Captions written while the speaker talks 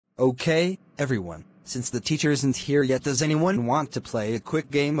Okay, everyone, since the teacher isn't here yet, does anyone want to play a quick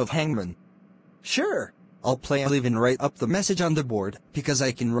game of hangman? Sure, I'll even write up the message on the board, because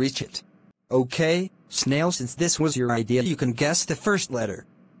I can reach it. Okay, Snail, since this was your idea, you can guess the first letter.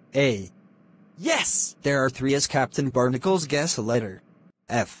 A. Yes! There are 3 as Captain Barnacles, guess a letter.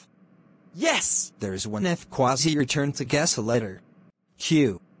 F. Yes! There's 1 F. Quasi, your turn to guess a letter.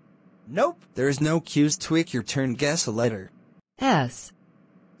 Q. Nope, there's no Q's. Twig, your turn, guess a letter. S.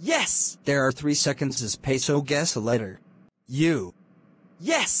 Yes! There are 3 seconds as Peso, guess a letter. U.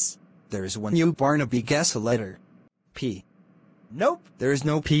 Yes! There's 1 U. Barnaby, guess a letter. P. Nope, there's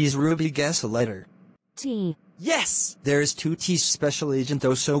no P's. Ruby, guess a letter. T. Yes! There's 2 T's. Special Agent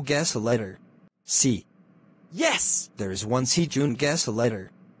Oso, guess a letter. C. Yes! There's 1 C. June, guess a letter.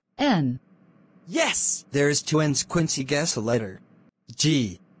 N. Yes! There's 2 N's. Quincy, guess a letter.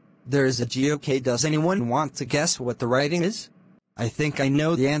 G. There's a G. Okay, does anyone want to guess what the writing is? I think I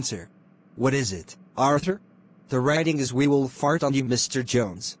know the answer. What is it, Arthur? The writing is "We will fart on you, Mr.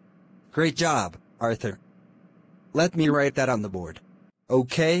 Jones." Great job, Arthur. Let me write that on the board.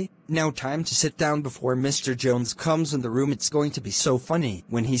 Okay, now time to sit down before Mr. Jones comes in the room. It's going to be so funny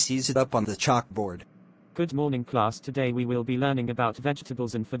when he sees it up on the chalkboard. Good morning, class. Today we will be learning about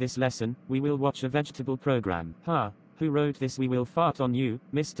vegetables, and for this lesson, we will watch a vegetable program. Who wrote this? We will fart on you,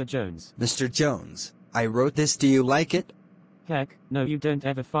 Mr. Jones. Mr. Jones, I wrote this. Do you like it? Heck, no, you don't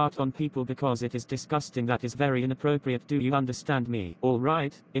ever fart on people because it is disgusting. That is very inappropriate. Do you understand me?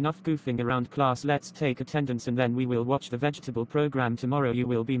 Alright, enough goofing around, class. Let's take attendance and then we will watch the vegetable program. Tomorrow you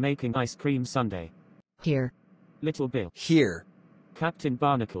will be making ice cream sundae. Here. Little Bill. Here. Captain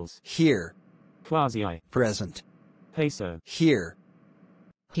Barnacles. Here. Quasi. Present. Peso. Here.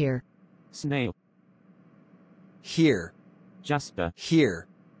 Here. Snail. Here. Jasper. Here.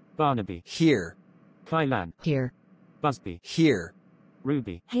 Barnaby. Here. Kylan. Here. Busby. Here.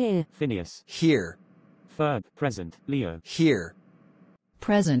 Ruby. Here. Phineas. Here. Ferb. Present. Leo. Here.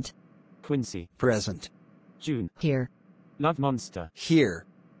 Present. Quincy. Present. June. Here. Love Monster. Here.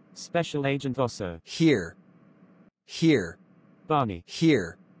 Special Agent Oso. Here. Here. Barney.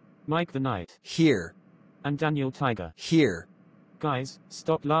 Here. Mike the Knight. Here. And Daniel Tiger. Here. Guys,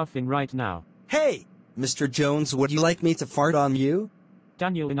 stop laughing right now. Hey! Mr. Jones, would you like me to fart on you?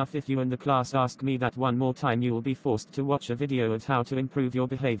 Daniel, enough. If you and the class ask me that one more time, you will be forced to watch a video of how to improve your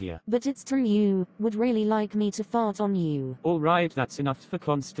behavior. But it's true, you would really like me to fart on you. Alright, that's enough for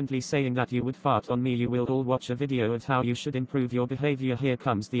constantly saying that you would fart on me. You will all watch a video of how you should improve your behavior. Here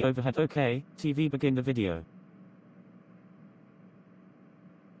comes the overhead. Okay, TV, begin the video.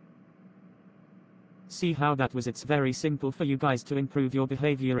 See how that was? It's very simple for you guys to improve your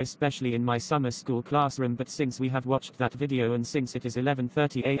behavior, especially in my summer school classroom. But since we have watched that video and since it is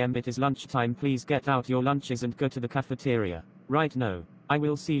 11:30 a.m. it is lunchtime, please get out your lunches and go to the cafeteria. Right now. I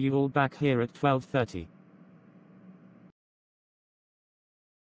will see you all back here at 12:30.